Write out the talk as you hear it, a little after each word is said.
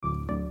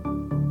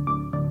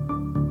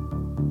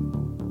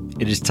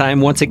It is time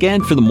once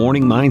again for the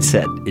Morning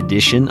Mindset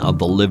edition of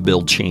the Live,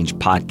 Build, Change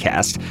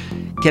podcast.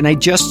 Can I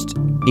just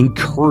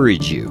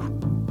encourage you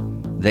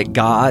that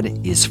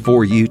God is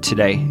for you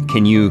today?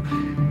 Can you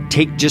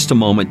take just a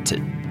moment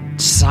to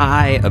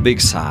sigh a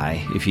big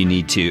sigh if you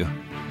need to?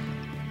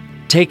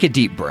 Take a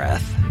deep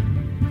breath.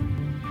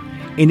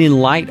 And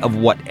in light of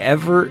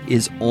whatever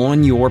is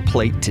on your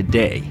plate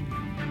today,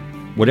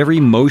 whatever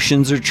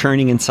emotions are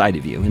churning inside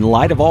of you, in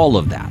light of all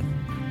of that,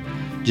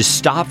 just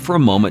stop for a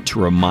moment to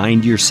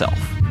remind yourself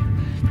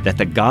that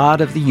the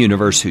God of the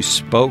universe who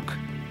spoke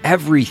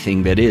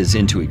everything that is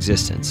into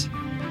existence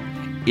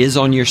is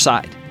on your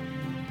side.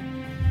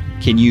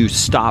 Can you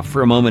stop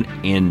for a moment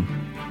and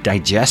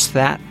digest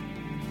that?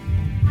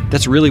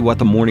 That's really what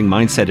the Morning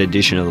Mindset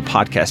edition of the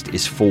podcast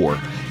is for,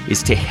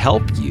 is to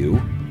help you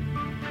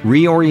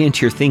reorient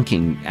your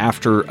thinking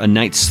after a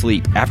night's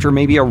sleep, after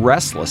maybe a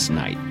restless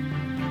night,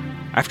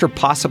 after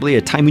possibly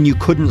a time when you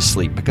couldn't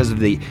sleep because of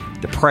the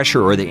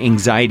pressure or the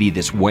anxiety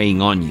that's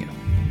weighing on you.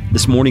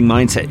 This Morning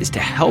Mindset is to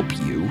help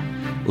you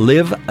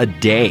live a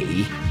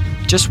day,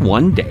 just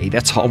one day,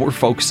 that's all we're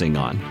focusing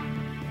on,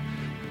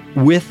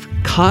 with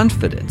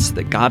confidence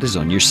that God is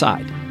on your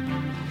side.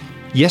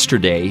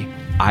 Yesterday,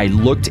 I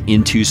looked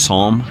into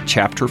Psalm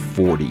chapter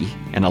 40,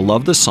 and I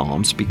love the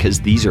Psalms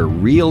because these are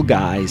real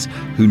guys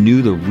who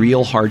knew the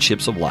real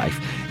hardships of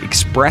life,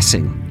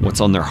 expressing what's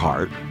on their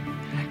heart,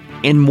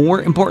 and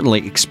more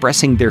importantly,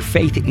 expressing their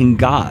faith in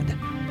God,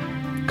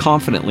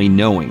 confidently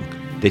knowing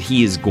that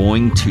He is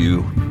going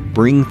to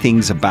bring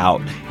things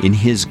about in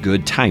His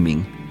good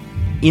timing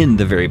in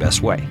the very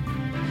best way.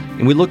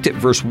 And we looked at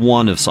verse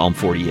 1 of Psalm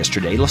 40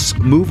 yesterday. Let's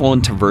move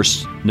on to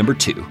verse number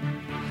 2.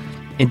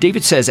 And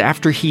David says,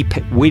 after he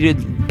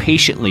waited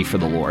patiently for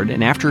the Lord,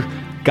 and after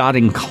God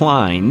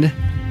inclined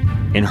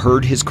and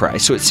heard his cry,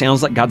 so it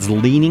sounds like God's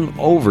leaning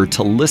over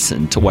to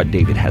listen to what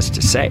David has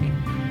to say.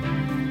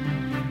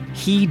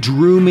 He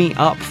drew me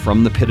up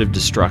from the pit of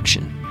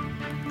destruction,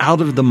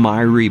 out of the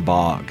miry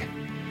bog,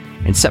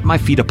 and set my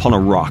feet upon a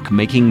rock,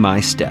 making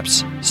my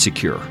steps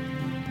secure.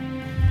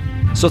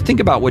 So think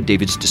about what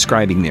David's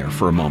describing there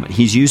for a moment.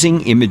 He's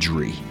using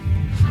imagery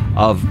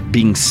of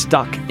being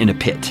stuck in a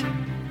pit.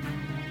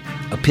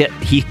 A pit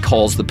he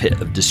calls the pit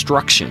of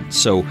destruction.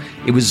 So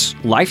it was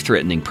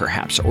life-threatening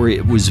perhaps, or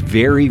it was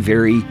very,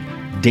 very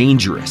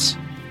dangerous.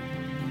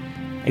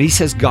 And he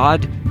says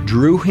God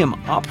drew him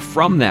up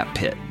from that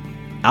pit,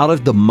 out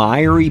of the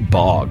miry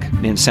bog.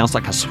 Man, it sounds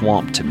like a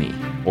swamp to me,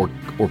 or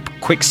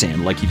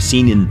quicksand, like you've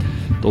seen in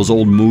those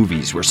old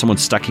movies where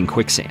someone's stuck in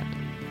quicksand.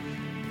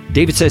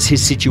 David says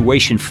his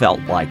situation felt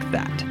like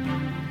that.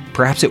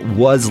 Perhaps it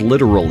was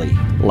literally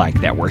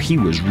like that, where he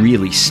was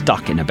really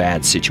stuck in a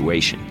bad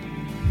situation.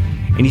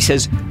 And he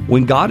says,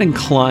 when God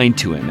inclined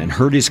to him and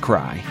heard his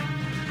cry,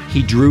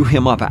 He drew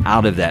him up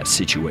out of that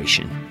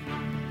situation.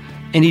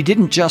 And He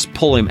didn't just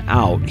pull him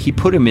out, He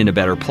put him in a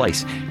better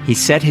place. He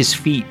set his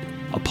feet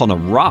upon a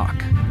rock,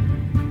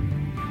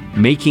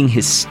 making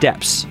his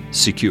steps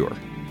secure.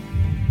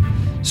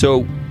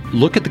 So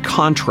look at the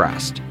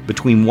contrast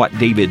between what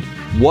David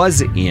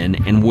was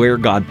in and where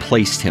God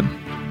placed him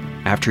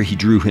after He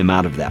drew him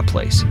out of that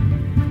place.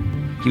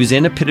 He was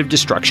in a pit of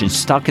destruction,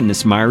 stuck in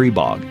this miry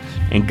bog,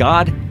 and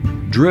God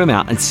drew him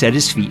out and set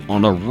his feet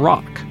on a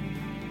rock.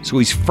 So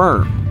he's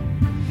firm,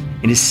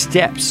 and his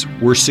steps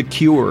were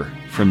secure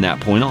from that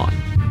point on.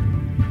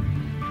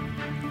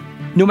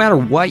 No matter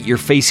what you're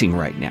facing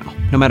right now,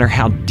 no matter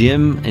how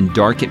dim and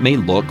dark it may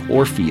look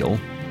or feel,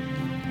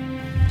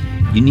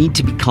 you need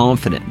to be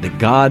confident that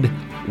God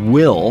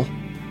will,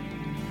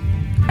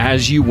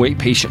 as you wait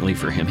patiently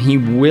for Him, He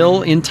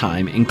will in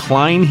time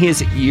incline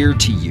His ear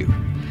to you,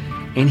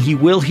 and He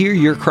will hear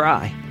your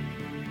cry.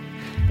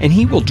 And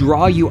He will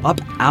draw you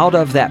up out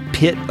of that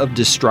pit of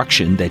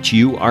destruction that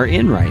you are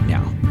in right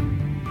now.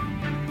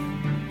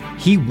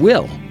 He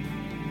will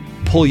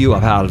pull you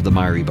up out of the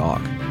miry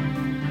bog.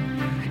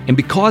 And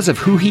because of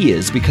who He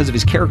is, because of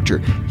His character,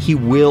 He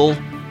will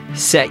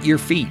set your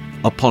feet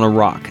upon a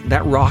rock.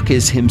 That rock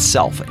is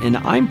Himself. And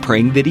I'm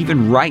praying that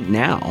even right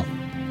now,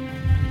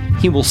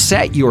 He will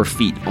set your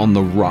feet on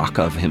the rock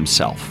of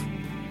Himself.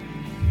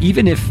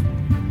 Even if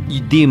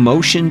the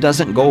emotion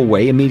doesn't go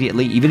away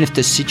immediately, even if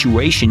the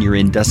situation you're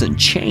in doesn't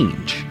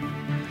change,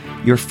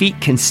 your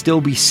feet can still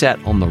be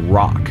set on the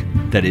rock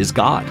that is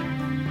God.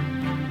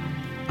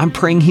 I'm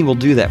praying He will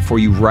do that for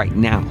you right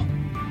now,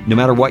 no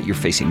matter what you're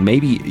facing.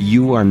 Maybe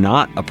you are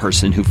not a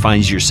person who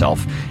finds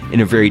yourself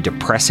in a very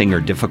depressing or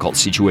difficult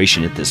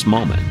situation at this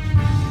moment.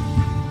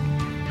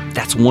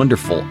 That's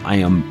wonderful. I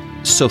am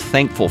so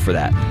thankful for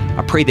that.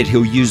 I pray that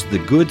He'll use the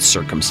good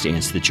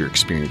circumstance that you're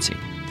experiencing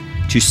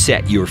to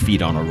set your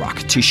feet on a rock,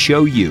 to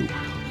show you,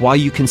 while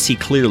you can see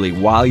clearly,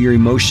 while your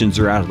emotions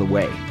are out of the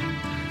way,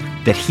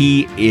 that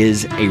He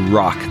is a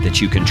rock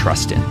that you can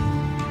trust in.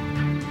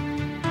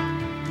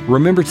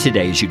 Remember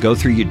today, as you go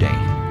through your day,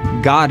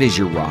 God is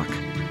your rock.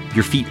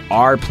 Your feet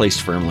are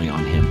placed firmly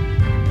on Him.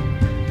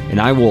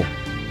 And I will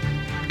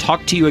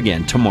talk to you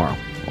again tomorrow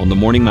on the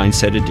Morning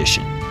Mindset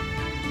Edition